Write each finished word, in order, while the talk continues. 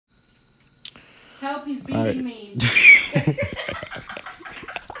Help, he's beating me.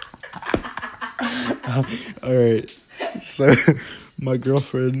 Alright, so my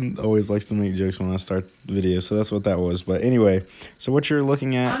girlfriend always likes to make jokes when I start the video, so that's what that was. But anyway, so what you're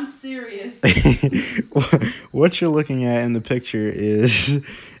looking at... I'm serious. What you're looking at in the picture is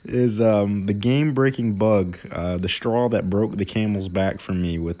the game-breaking bug, the straw that broke the camel's back for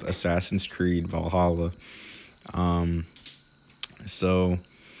me with Assassin's Creed Valhalla. So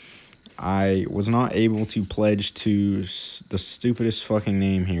I was not able to pledge to the stupidest fucking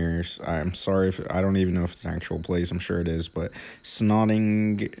name here. I'm sorry if I don't even know if it's an actual place. I'm sure it is, but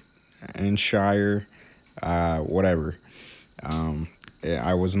Snottinghamshire, whatever.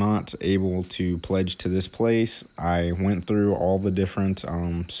 I was not able to pledge to this place. I went through all the different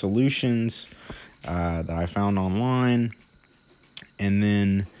solutions that I found online, and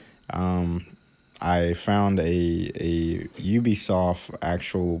then I found a Ubisoft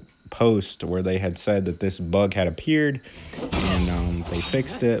actual post where they had said that this bug had appeared, and they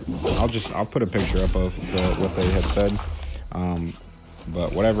fixed it. I'll put a picture up of what they had said.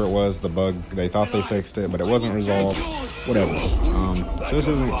 But whatever it was, the bug, they thought they fixed it, but it wasn't resolved. Whatever. So this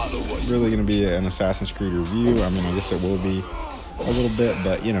isn't really going to be an Assassin's Creed review. I mean, I guess it will be a little bit,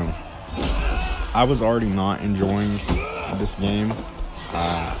 but, you know, I was already not enjoying this game.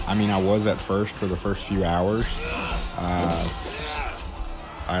 I mean, I was at first for the first few hours.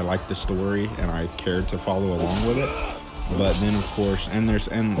 I liked the story, and I cared to follow along with it. But then, of course, and there's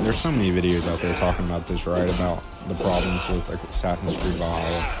so many videos out there talking about this, right, about the problems with Assassin's Creed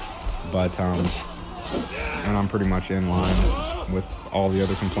Valhalla. But and I'm pretty much in line with all the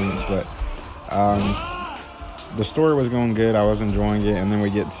other complaints. But the story was going good. I was enjoying it, and then we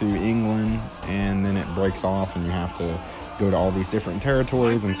get to England, and then it breaks off, and you have to go to all these different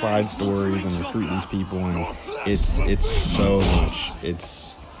territories and side stories and recruit these people, and it's so much.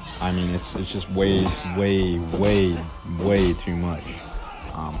 It's just way too much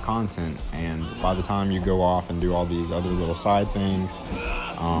content, and by the time you go off and do all these other little side things,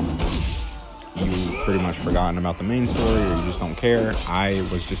 you've pretty much forgotten about the main story, or you just don't care. I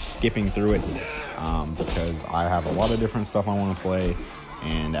was just skipping through it because I have a lot of different stuff I want to play,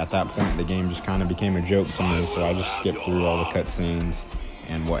 and at that point the game just kind of became a joke to me, so I just skipped through all the cutscenes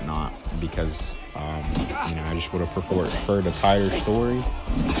and whatnot because you know, I just would have preferred a tighter story.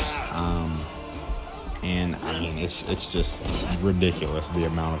 And I mean, it's just ridiculous, the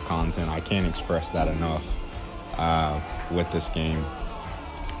amount of content. I can't express that enough with this game.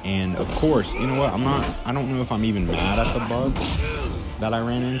 And of course, you know what, I don't know if I'm even mad at the bug that I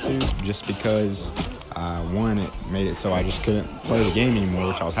ran into, just because one, it made it so I just couldn't play the game anymore,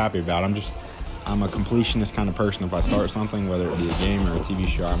 which I was happy about. I'm a completionist kind of person. If I start something, whether it be a game or a TV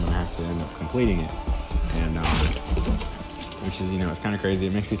show, I'm gonna have to end up completing it. And which is, you know, it's kind of crazy.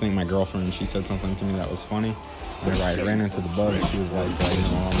 It makes me think my girlfriend, she said something to me that was funny. Whenever I ran into the bug, she was like, you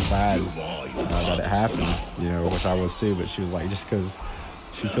know, I'm sad that it happened, you know, which I was too. But she was like, just because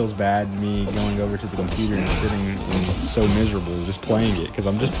she feels bad me going over to the computer and sitting and so miserable just playing it, because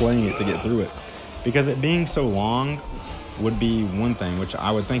I'm just playing it to get through it. Because it being so long would be one thing, which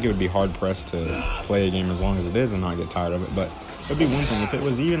I would think it would be hard pressed to play a game as long as it is and not get tired of it. But it would be one thing if it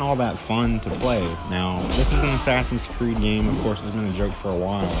was even all that fun to play. Now, this is an Assassin's Creed game. Of course, it's been a joke for a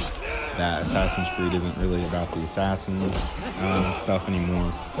while that Assassin's Creed isn't really about the assassin stuff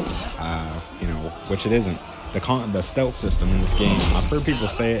anymore, you know, which it isn't. The stealth system in this game, I've heard people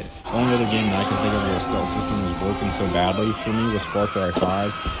say it. The only other game that I can think of where the stealth system was broken so badly for me was Far Cry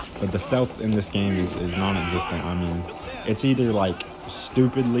 5. But the stealth in this game is non-existent. I mean, it's either like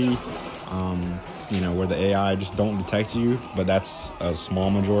stupidly, you know, where the AI just don't detect you, but that's a small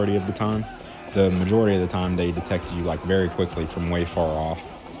majority of the time. The majority of the time, they detect you like very quickly from way far off,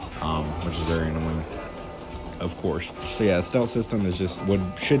 which is very annoying, of course. So yeah, the stealth system is just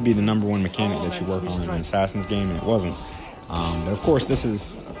should be the #1 mechanic that you work on in an Assassin's game, and it wasn't. But of course, this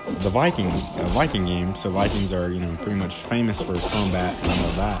is the Viking game, so Vikings are, you know, pretty much famous for combat and all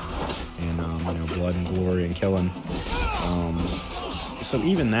of that, and you know, blood and glory and killing. So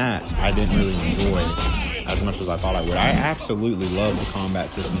even that I didn't really enjoy as much as I thought I would. I absolutely love the combat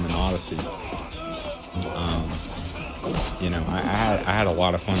system in Odyssey. You know, I had a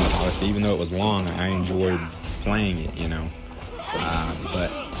lot of fun with Odyssey, even though it was long. I enjoyed playing it, you know.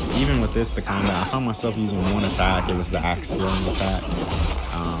 But even with this, the combat, I found myself using one attack. It was the axe throwing attack,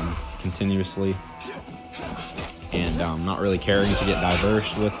 continuously, and not really caring to get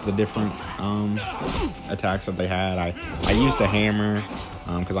diverse with the different attacks that they had. I used the hammer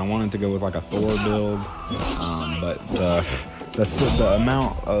because I wanted to go with like a Thor build, but the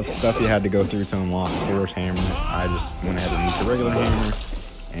amount of stuff you had to go through to unlock Thor's hammer, I just went ahead and used the regular hammer,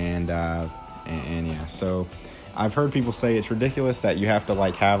 And yeah, so I've heard people say it's ridiculous that you have to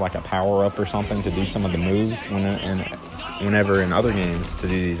like have like a power up or something to do some of the moves whenever in other games to do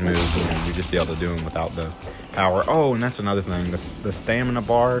these moves, you just be able to do them without the power. Oh, and that's another thing, the stamina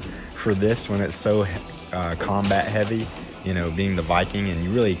bar for this when it's so combat heavy, being the Viking, and you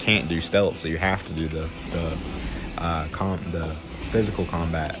really can't do stealth, so you have to do the physical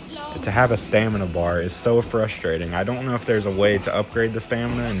combat. To have a stamina bar is so frustrating. I don't know if there's a way to upgrade the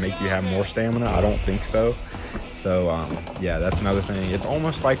stamina and make you have more stamina. I don't think so. So, yeah, that's another thing. It's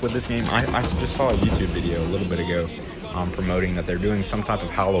almost like with this game, I just saw a YouTube video a little bit ago promoting that they're doing some type of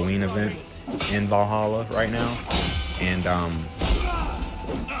Halloween event in Valhalla right now. And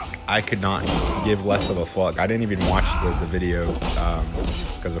I could not give less of a fuck. I didn't even watch the video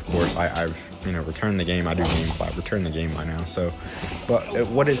because, of course, I've returned the game. I do games. I've returned the game by now. So, but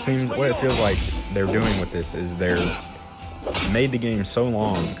what it feels like they're doing with this is they're made the game so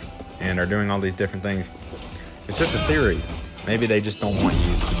long and are doing all these different things. It's just a theory. Maybe they just don't want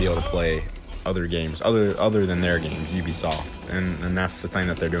you to be able to play other games other than their games, Ubisoft, and that's the thing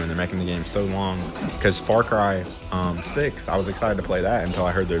that they're doing. They're making the game so long, because Far Cry 6, I was excited to play that until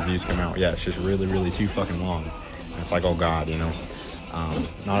I heard the reviews come out. Yeah, it's just really, really too fucking long. And it's like, oh god,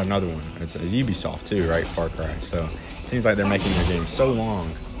 not another one. It's Ubisoft too, right? Far Cry. So it seems like they're making their game so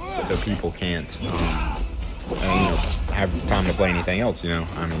long so people can't have time to play anything else.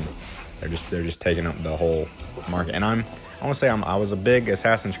 I mean, they're just taking up the whole market. And I want to say I was a big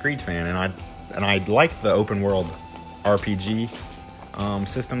Assassin's Creed fan, and I like the open world RPG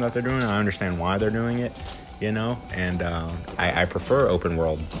system that they're doing. I understand why they're doing it, and I prefer open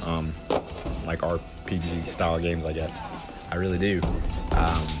world like RPG style games, I guess. I really do.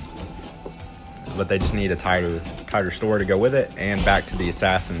 But they just need a tighter story to go with it, and back to the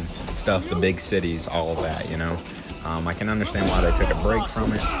assassin stuff, the big cities, all of that, I can understand why they took a break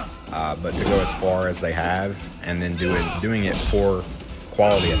from it, but to go as far as they have and then doing it for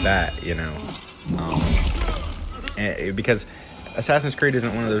quality at that, because Assassin's Creed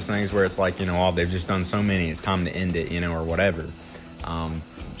isn't one of those things where it's like, they've just done so many, it's time to end it, or whatever.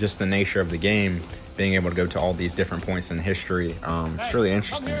 Just the nature of the game, being able to go to all these different points in history, it's really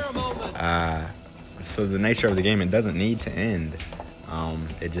interesting. So the nature of the game, it doesn't need to end.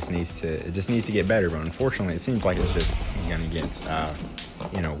 It just needs to get better, but unfortunately, it seems like it's just gonna get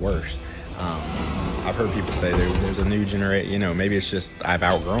worse. I've heard people say there's a new generation. Maybe it's just I've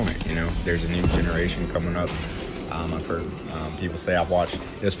outgrown it. There's a new generation coming up. I've heard people say I've watched.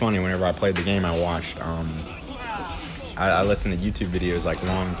 It was funny whenever I played the game. I watched. I listened to YouTube videos like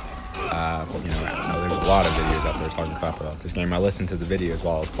long. There's a lot of videos out there talking crap about this game. I listened to the videos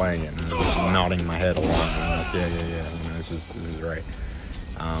while I was playing it, and I was just nodding my head along. And I'm like, yeah. This is right.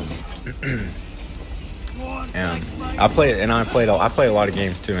 And I play a lot of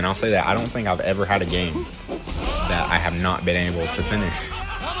games too, and I'll say that I don't think I've ever had a game that I have not been able to finish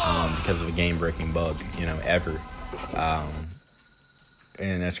because of a game-breaking bug, ever.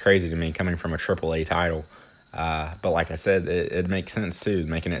 And that's crazy to me coming from a AAA title. But like I said, it makes sense too,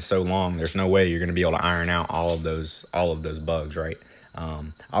 making it so long. There's no way you're going to be able to iron out all of those bugs, right?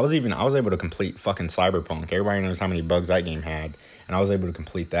 I was able to complete fucking Cyberpunk. Everybody knows how many bugs that game had, and I was able to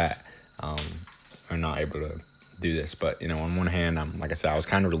complete that. I'm not able to do this, but on one hand, like I said, I was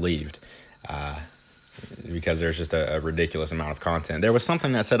kind of relieved because there's just a ridiculous amount of content. There was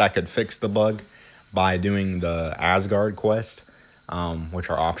something that said I could fix the bug by doing the Asgard quest, which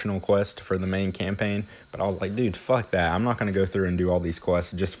are optional quests for the main campaign. But I was like, dude, fuck that. I'm not going to go through and do all these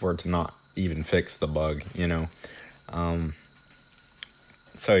quests just for it to not even fix the bug,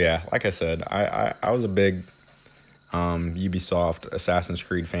 So yeah, like I said, I was a big Ubisoft Assassin's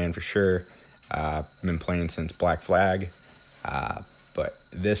Creed fan for sure. I've been playing since Black Flag. But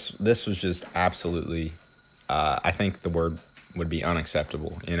this was just absolutely, I think the word would be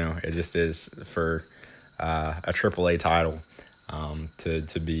unacceptable. It just is for a AAA title.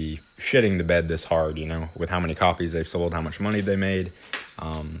 To be shitting the bed this hard, with how many copies they've sold, how much money they made.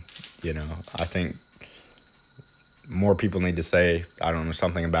 I think more people need to say, I don't know,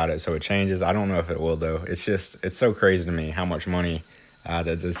 something about it so it changes. I don't know if it will, though. It's so crazy to me how much money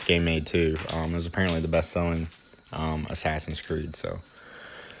that this game made, too. It was apparently the best-selling Assassin's Creed,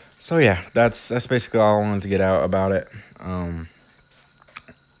 So yeah, that's basically all I wanted to get out about it.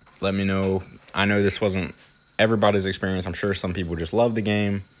 Let me know. I know this wasn't everybody's experience. I'm sure some people just love the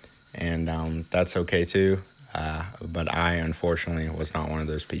game, and that's okay too. But I, unfortunately, was not one of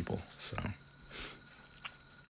those people. So.